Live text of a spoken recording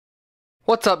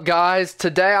What's up guys?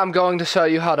 Today I'm going to show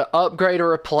you how to upgrade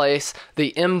or replace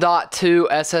the M.2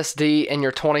 SSD in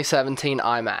your 2017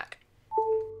 iMac.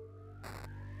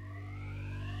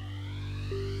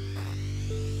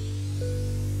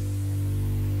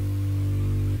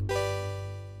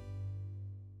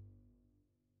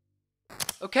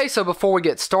 Okay, so before we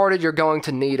get started, you're going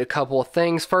to need a couple of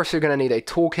things. First, you're going to need a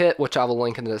toolkit, which I will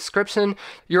link in the description.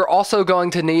 You're also going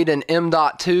to need an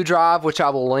M.2 drive, which I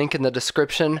will link in the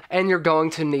description. And you're going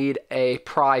to need a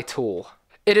pry tool.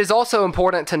 It is also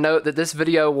important to note that this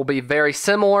video will be very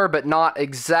similar, but not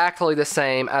exactly the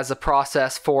same as the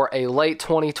process for a late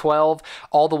 2012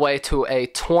 all the way to a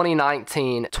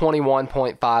 2019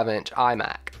 21.5-inch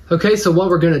iMac. Okay, so what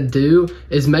we're going to do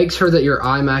is make sure that your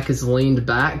iMac is leaned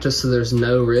back just so there's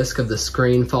no risk of the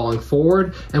screen falling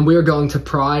forward, and we are going to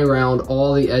pry around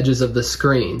all the edges of the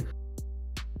screen.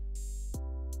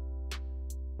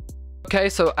 Okay,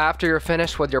 so after you're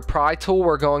finished with your pry tool,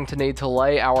 we're going to need to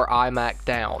lay our iMac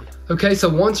down. Okay, so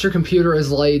once your computer is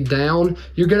laid down,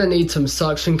 you're going to need some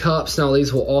suction cups. Now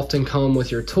these will often come with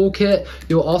your toolkit.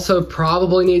 You'll also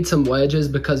probably need some wedges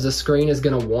because the screen is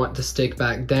going to want to stick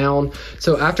back down.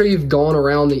 So after you've gone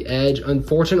around the edge,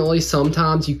 unfortunately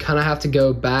sometimes you kind of have to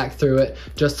go back through it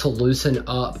just to loosen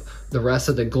up the rest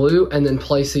of the glue and then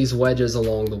place these wedges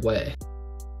along the way.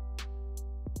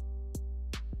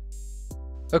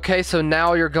 Okay, so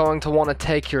now you're going to want to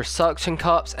take your suction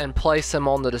cups and place them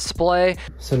on the display.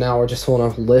 So now we just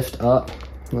want to lift up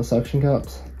the suction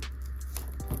cups.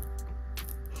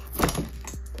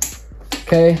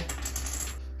 Okay,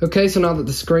 so now that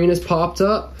the screen is popped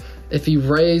up, if you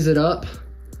raise it up,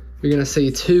 you're going to see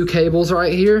two cables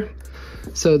right here.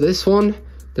 So this one,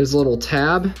 there's a little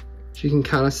tab, which you can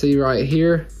kind of see right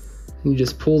here. And you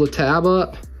just pull the tab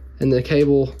up and the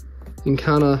cable, you can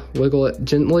kind of wiggle it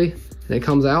gently. And it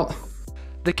comes out.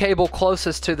 The cable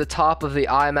closest to the top of the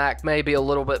iMac may be a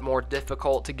little bit more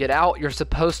difficult to get out. You're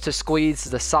supposed to squeeze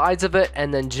the sides of it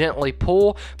and then gently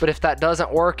pull, but if that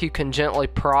doesn't work, you can gently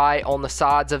pry on the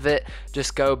sides of it.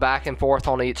 Just go back and forth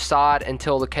on each side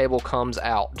until the cable comes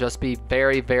out. Just be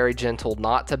very, very gentle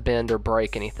not to bend or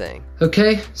break anything.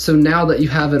 Okay, so now that you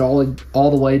have it all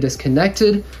the way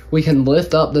disconnected, we can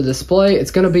lift up the display.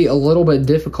 It's going to be a little bit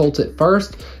difficult at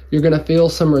first. You're going to feel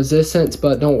some resistance,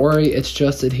 but don't worry, it's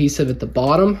just adhesive at the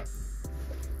bottom.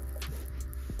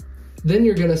 Then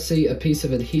you're going to see a piece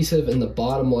of adhesive in the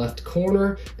bottom left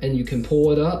corner, and you can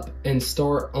pull it up and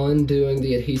start undoing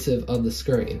the adhesive of the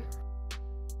screen.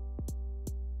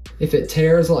 If it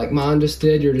tears like mine just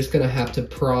did, you're just going to have to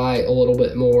pry a little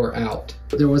bit more out.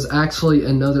 There was actually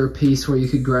another piece where you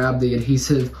could grab the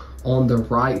adhesive on the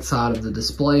right side of the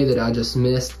display that I just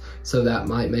missed, so that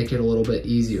might make it a little bit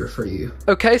easier for you.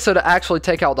 Okay, so to actually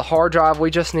take out the hard drive,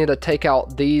 we just need to take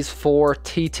out these 4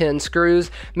 T10 screws,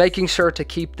 making sure to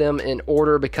keep them in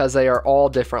order because they are all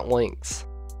different lengths.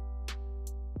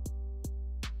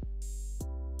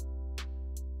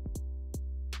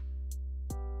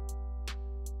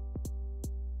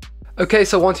 Okay,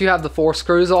 so once you have the 4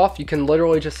 screws off, you can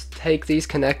literally just take these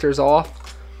connectors off.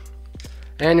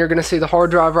 And you're going to see the hard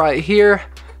drive right here,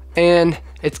 and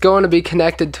it's going to be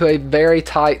connected to a very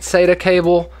tight SATA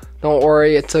cable. Don't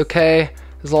worry, it's okay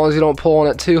as long as you don't pull on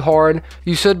it too hard.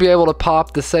 You should be able to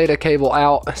pop the SATA cable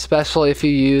out, especially if you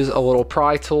use a little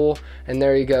pry tool, and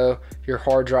there you go, your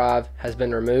hard drive has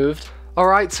been removed.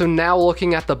 Alright, so now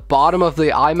looking at the bottom of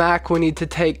the iMac, we need to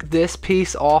take this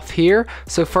piece off here.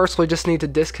 So first we just need to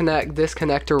disconnect this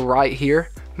connector right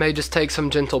here. May just take some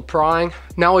gentle prying.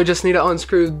 Now we just need to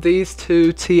unscrew these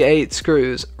 2 T8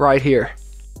 screws right here.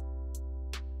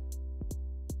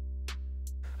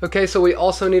 Okay, so we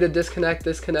also need to disconnect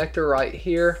this connector right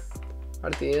here.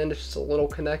 Right at the end, it's just a little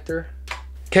connector.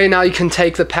 Okay, now you can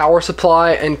take the power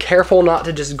supply, and careful not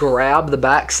to just grab the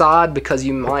back side because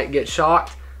you might get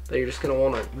shocked. But you're just going to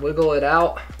want to wiggle it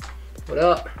out, pull it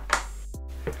up,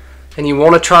 and you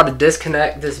want to try to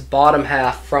disconnect this bottom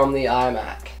half from the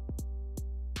iMac.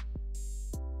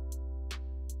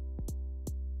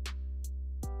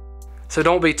 So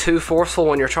don't be too forceful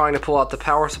when you're trying to pull out the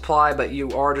power supply, but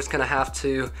you are just going to have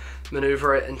to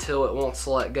maneuver it until it wants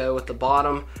to let go with the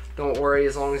bottom. Don't worry,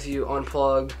 as long as you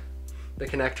unplug the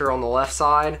connector on the left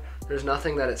side, there's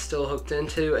nothing that it's still hooked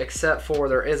into except for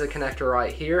there is a connector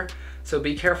right here. So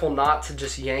be careful not to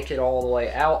just yank it all the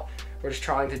way out. We're just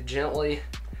trying to gently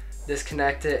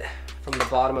disconnect it from the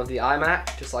bottom of the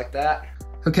iMac, just like that.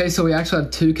 Okay, so we actually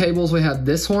have 2 cables. We have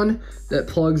this one that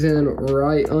plugs in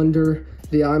right under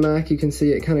the iMac. You can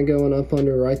see it kind of going up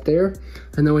under right there.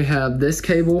 And then we have this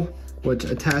cable, which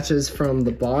attaches from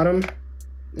the bottom,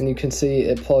 and you can see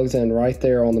it plugs in right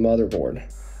there on the motherboard.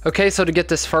 Okay, so to get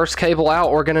this first cable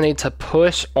out, we're gonna need to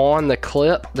push on the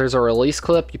clip. There's a release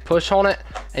clip, you push on it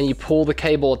and you pull the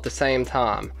cable at the same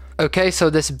time. Okay,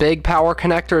 so this big power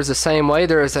connector is the same way.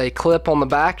 There is a clip on the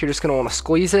back. You're just gonna wanna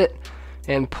squeeze it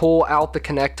and pull out the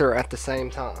connector at the same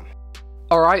time.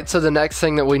 Alright, so the next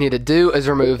thing that we need to do is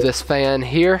remove this fan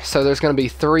here. So there's going to be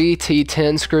 3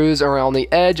 T10 screws around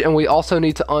the edge, and we also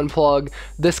need to unplug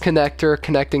this connector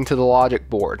connecting to the logic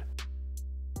board.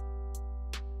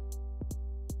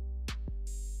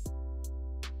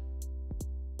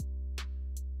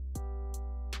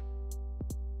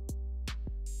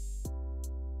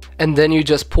 And then you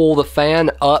just pull the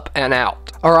fan up and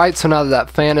out. Alright, so now that that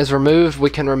fan is removed, we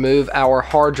can remove our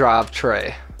hard drive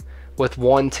tray with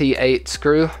 1 T8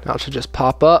 screw. Now it should just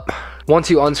pop up. Once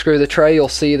you unscrew the tray, you'll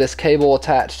see this cable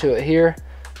attached to it here.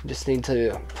 You just need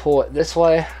to pull it this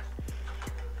way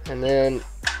and then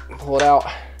pull it out,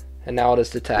 and now it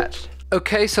is detached.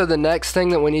 Okay, so the next thing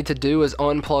that we need to do is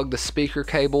unplug the speaker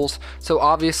cables. So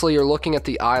obviously you're looking at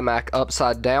the iMac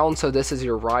upside down, so this is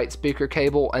your right speaker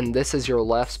cable and this is your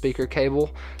left speaker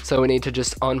cable. So we need to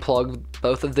just unplug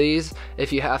both of these.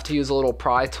 If you have to use a little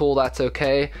pry tool, that's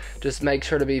okay. Just make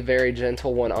sure to be very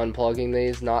gentle when unplugging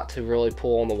these, not to really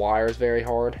pull on the wires very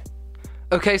hard.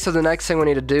 Okay, so the next thing we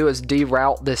need to do is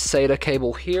deroute this SATA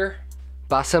cable here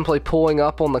by simply pulling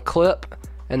up on the clip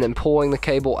and then pulling the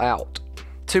cable out.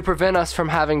 To prevent us from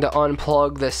having to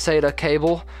unplug this SATA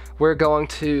cable, we're going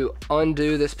to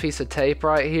undo this piece of tape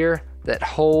right here that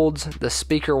holds the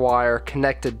speaker wire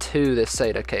connected to this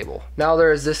SATA cable. Now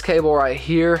there is this cable right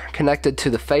here connected to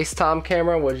the FaceTime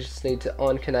camera. We just need to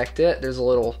unconnect it. There's a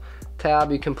little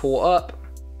tab you can pull up.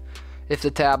 If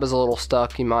the tab is a little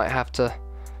stuck, you might have to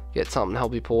get something to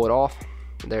help you pull it off.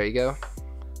 There you go.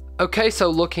 Okay, so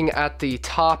looking at the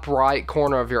top right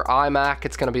corner of your iMac,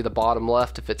 it's going to be the bottom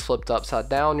left. If it's flipped upside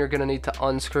down, you're going to need to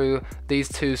unscrew these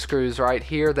 2 screws right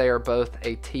here. They are both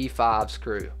a T5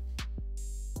 screw.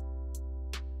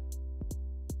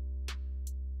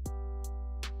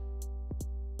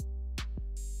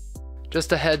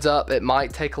 Just a heads up, it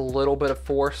might take a little bit of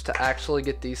force to actually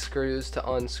get these screws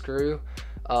to unscrew.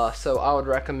 So I would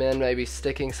recommend maybe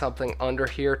sticking something under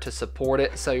here to support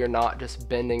it so you're not just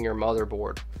bending your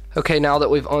motherboard. Okay, now that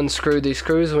we've unscrewed these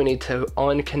screws, we need to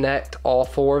unconnect all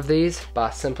 4 of these by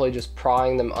simply just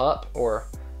prying them up or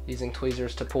using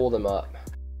tweezers to pull them up.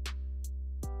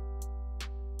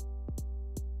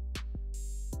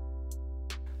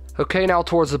 Okay, now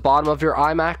towards the bottom of your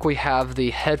iMac, we have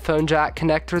the headphone jack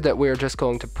connector that we're just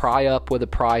going to pry up with a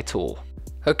pry tool.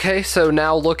 Okay, so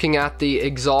now looking at the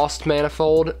exhaust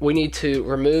manifold, we need to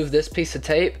remove this piece of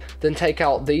tape, then take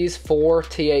out these 4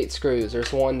 T8 screws.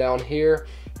 There's one down here,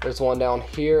 there's one down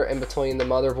here in between the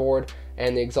motherboard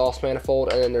and the exhaust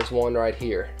manifold, and then there's one right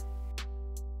here.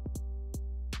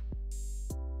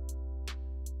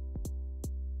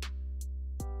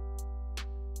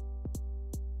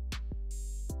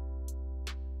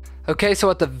 Okay, so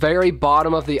at the very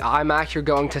bottom of the iMac, you're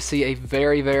going to see a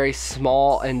very, very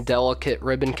small and delicate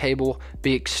ribbon cable.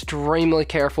 Be extremely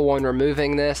careful when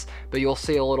removing this, but you'll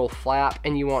see a little flap,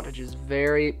 and you want to just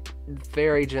very,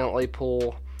 very gently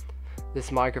pull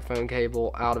this microphone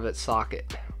cable out of its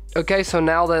socket. Okay, so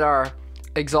now that our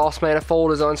exhaust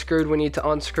manifold is unscrewed, we need to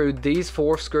unscrew these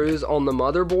 4 screws on the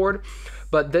motherboard,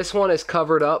 but this one is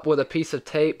covered up with a piece of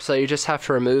tape, so you just have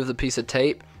to remove the piece of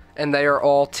tape, and they are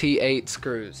all T8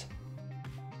 screws.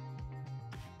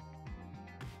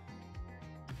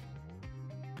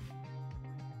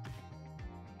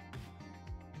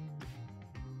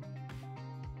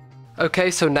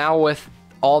 Okay, so now with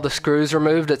all the screws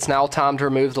removed, it's now time to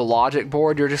remove the logic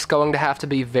board. You're just going to have to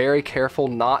be very careful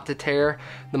not to tear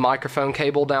the microphone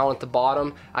cable down at the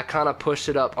bottom. I kind of pushed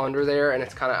it up under there and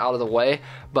it's kind of out of the way,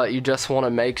 but you just want to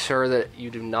make sure that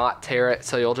you do not tear it,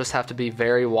 so you'll just have to be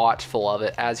very watchful of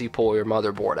it as you pull your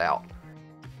motherboard out.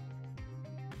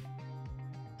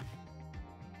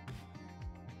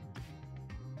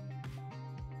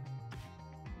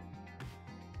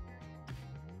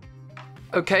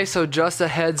 Okay, so just a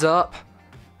heads up,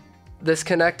 this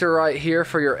connector right here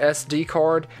for your SD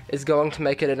card is going to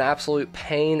make it an absolute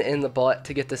pain in the butt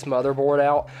to get this motherboard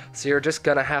out. So you're just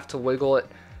gonna have to wiggle it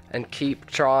and keep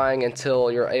trying until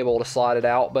you're able to slide it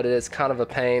out, but it is kind of a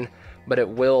pain, but it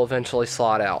will eventually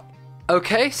slide out.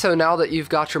 Okay, so now that you've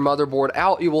got your motherboard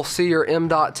out, you will see your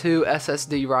M.2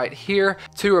 SSD right here.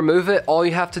 To remove it, all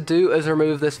you have to do is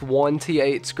remove this 1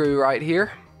 T8 screw right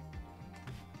here.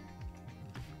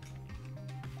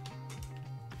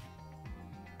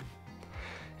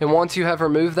 And once you have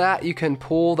removed that, you can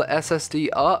pull the SSD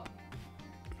up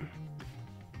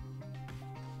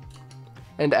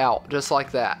and out, just like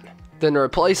that. Then to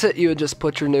replace it, you would just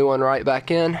put your new one right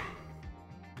back in.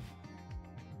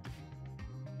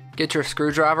 Get your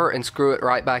screwdriver and screw it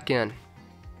right back in.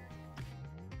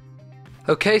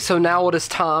 Okay, so now it is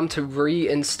time to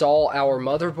reinstall our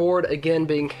motherboard. Again,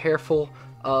 being careful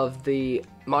of the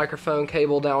microphone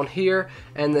cable down here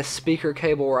and the speaker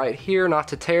cable right here, not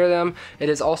to tear them. It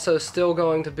is also still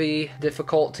going to be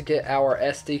difficult to get our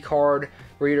SD card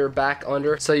reader back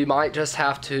under, so you might just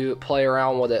have to play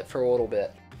around with it for a little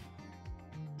bit.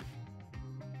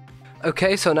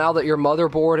 Okay, so now that your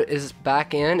motherboard is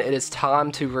back in, it is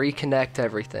time to reconnect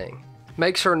everything.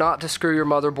 Make sure not to screw your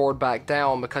motherboard back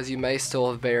down because you may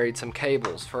still have buried some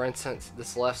cables. For instance,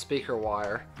 this left speaker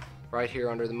wire right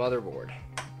here under the motherboard.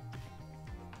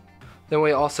 Then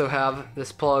we also have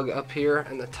this plug up here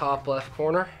in the top left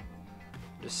corner.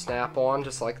 Just snap on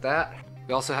just like that.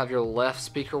 We also have your left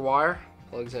speaker wire,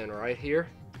 plugs in right here.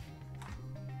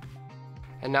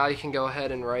 And now you can go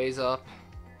ahead and raise up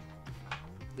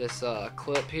this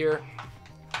clip here.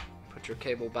 Put your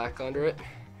cable back under it,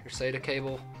 your SATA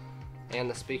cable and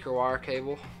the speaker wire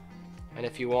cable. And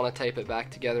if you want to tape it back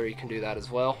together, you can do that as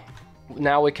well.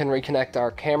 Now we can reconnect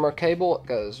our camera cable. It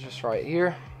goes just right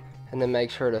here. And then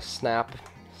make sure to snap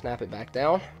it back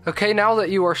down. Okay, now that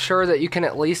you are sure that you can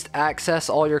at least access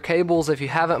all your cables if you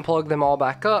haven't plugged them all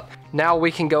back up, now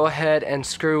we can go ahead and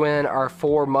screw in our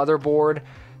 4 motherboard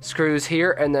screws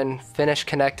here and then finish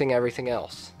connecting everything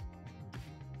else.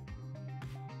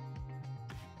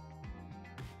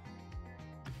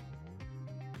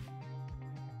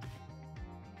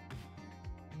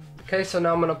 Okay, so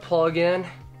now I'm going to plug in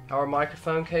our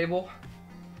microphone cable.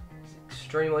 It's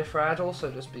extremely fragile, so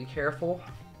just be careful.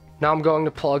 Now I'm going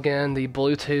to plug in the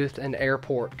Bluetooth and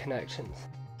AirPort connections.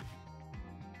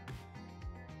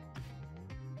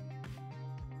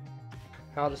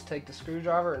 I'll just take the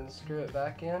screwdriver and screw it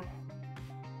back in.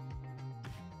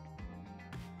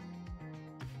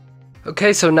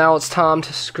 Okay, so now it's time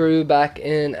to screw back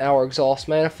in our exhaust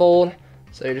manifold.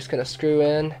 So you're just going to screw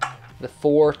in the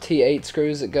 4 T8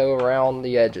 screws that go around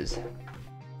the edges.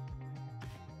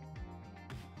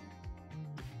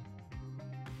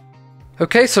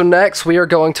 Okay, so next we are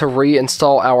going to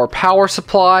reinstall our power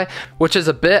supply, which is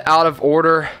a bit out of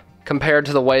order compared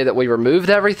to the way that we removed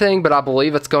everything, but I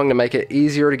believe it's going to make it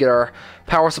easier to get our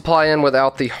power supply in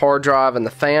without the hard drive and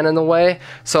the fan in the way.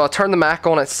 So I'll turn the Mac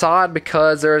on its side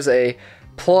because there's a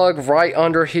plug right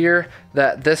under here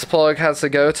that this plug has to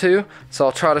go to. So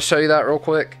I'll try to show you that real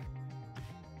quick.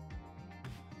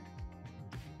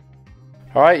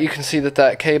 Alright, you can see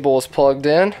that cable is plugged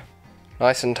in.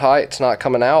 Nice and tight, it's not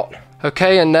coming out.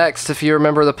 Okay, and next, if you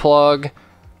remember the plug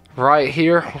right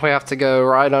here, we have to go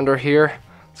right under here.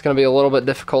 It's going to be a little bit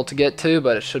difficult to get to,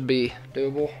 but it should be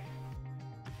doable.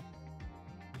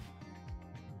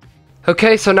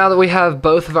 Okay, so now that we have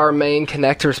both of our main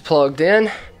connectors plugged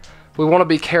in, we want to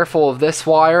be careful of this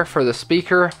wire for the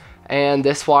speaker and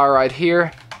this wire right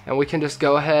here, and we can just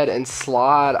go ahead and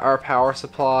slide our power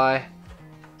supply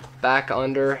back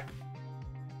under.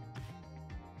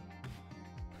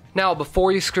 Now,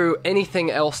 before you screw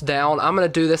anything else down, I'm going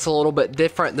to do this a little bit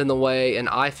different than the way an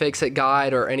iFixit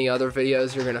guide or any other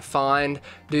videos you're going to find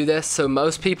do this. So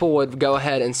most people would go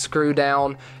ahead and screw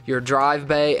down your drive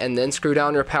bay and then screw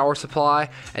down your power supply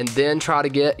and then try to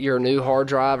get your new hard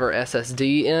drive or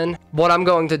SSD in. What I'm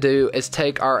going to do is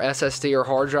take our SSD or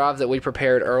hard drive that we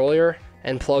prepared earlier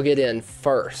and plug it in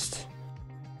first.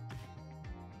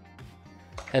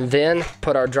 And then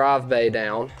put our drive bay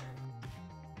down.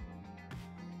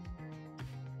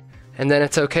 And then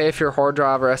it's okay if your hard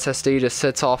drive or SSD just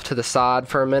sits off to the side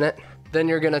for a minute. Then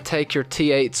you're going to take your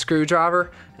T8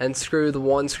 screwdriver and screw the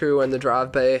one screw in the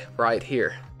drive bay right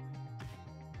here.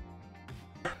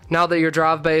 Now that your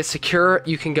drive bay is secure,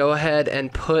 you can go ahead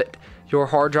and put your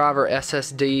hard drive or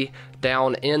SSD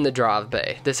down in the drive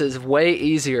bay. This is way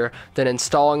easier than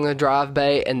installing the drive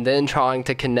bay and then trying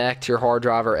to connect your hard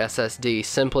drive or SSD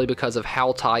simply because of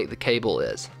how tight the cable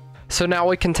is. So now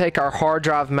we can take our hard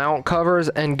drive mount covers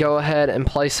and go ahead and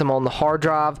place them on the hard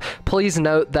drive. Please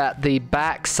note that the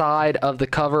back side of the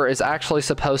cover is actually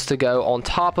supposed to go on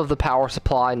top of the power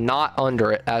supply, not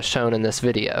under it, as shown in this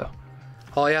video.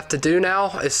 All you have to do now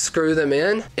is screw them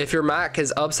in. If your Mac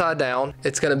is upside down,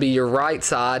 it's going to be your right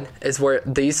side is where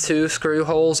these 2 screw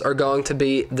holes are going to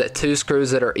be the 2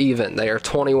 screws that are even. They are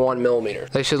 21 millimeters.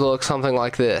 They should look something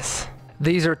like this.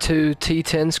 These are 2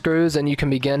 T10 screws and you can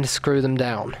begin to screw them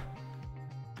down.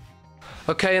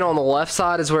 Okay, and on the left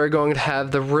side is where you're going to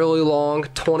have the really long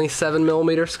 27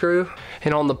 millimeter screw.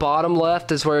 And on the bottom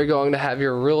left is where you're going to have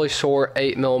your really short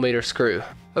 8 millimeter screw.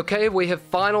 Okay, we have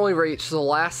finally reached the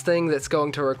last thing that's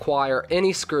going to require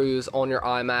any screws on your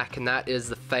iMac, and that is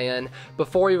the fan.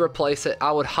 Before you replace it,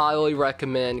 I would highly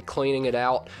recommend cleaning it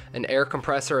out. An air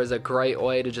compressor is a great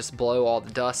way to just blow all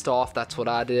the dust off. That's what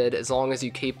I did. As long as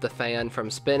you keep the fan from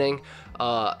spinning,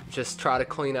 just try to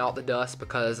clean out the dust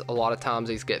because a lot of times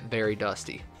these get very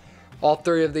dusty. All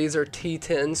three of these are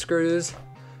T10 screws,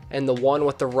 and the one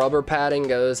with the rubber padding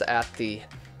goes at the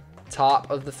top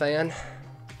of the fan.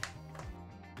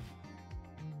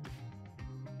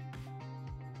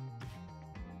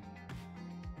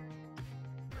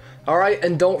 Alright,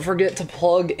 and don't forget to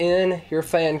plug in your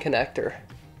fan connector.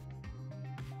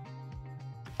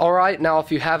 Alright, now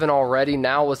if you haven't already,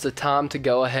 now is the time to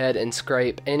go ahead and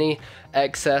scrape any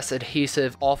excess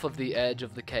adhesive off of the edge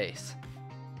of the case.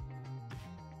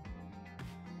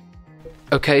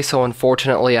 Okay, so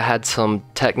unfortunately I had some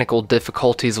technical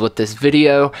difficulties with this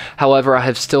video. However, I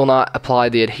have still not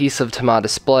applied the adhesive to my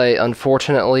display,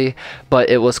 unfortunately, but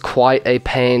it was quite a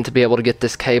pain to be able to get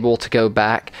this cable to go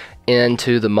back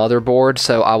into the motherboard,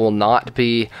 so I will not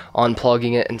be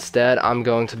unplugging it. Instead, I'm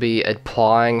going to be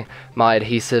applying my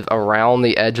adhesive around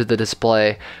the edge of the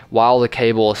display while the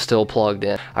cable is still plugged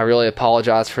in. I really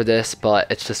apologize for this, but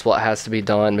it's just what has to be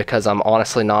done because I'm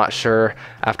honestly not sure,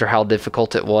 after how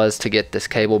difficult it was to get this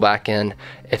cable back in,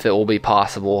 if it will be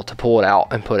possible to pull it out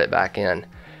and put it back in.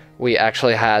 We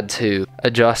actually had to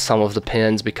adjust some of the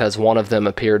pins because one of them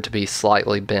appeared to be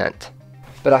slightly bent.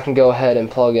 But I can go ahead and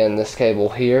plug in this cable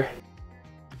here.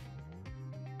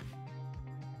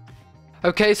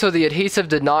 Okay, so the adhesive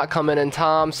did not come in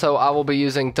time, so I will be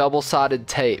using double-sided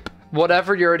tape.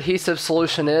 Whatever your adhesive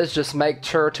solution is, just make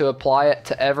sure to apply it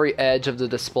to every edge of the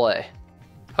display.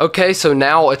 Okay, so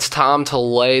now it's time to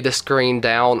lay the screen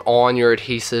down on your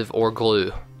adhesive or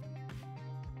glue.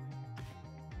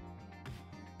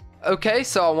 Okay,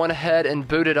 so I went ahead and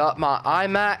booted up my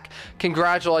iMac.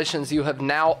 Congratulations, you have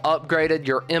now upgraded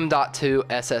your M.2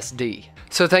 SSD.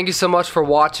 So thank you so much for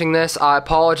watching this. I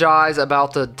apologize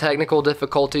about the technical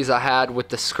difficulties I had with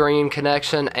the screen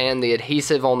connection and the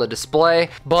adhesive on the display,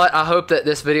 but I hope that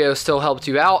this video still helped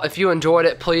you out. If you enjoyed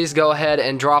it, please go ahead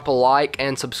and drop a like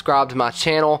and subscribe to my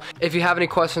channel. If you have any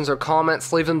questions or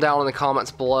comments, leave them down in the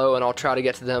comments below and I'll try to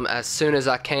get to them as soon as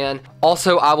I can.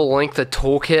 Also, I will link the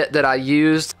toolkit that I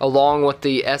used along with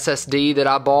the SSD that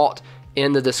I bought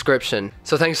in the description.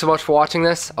 So thanks so much for watching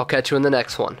this. I'll catch you in the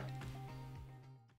next one.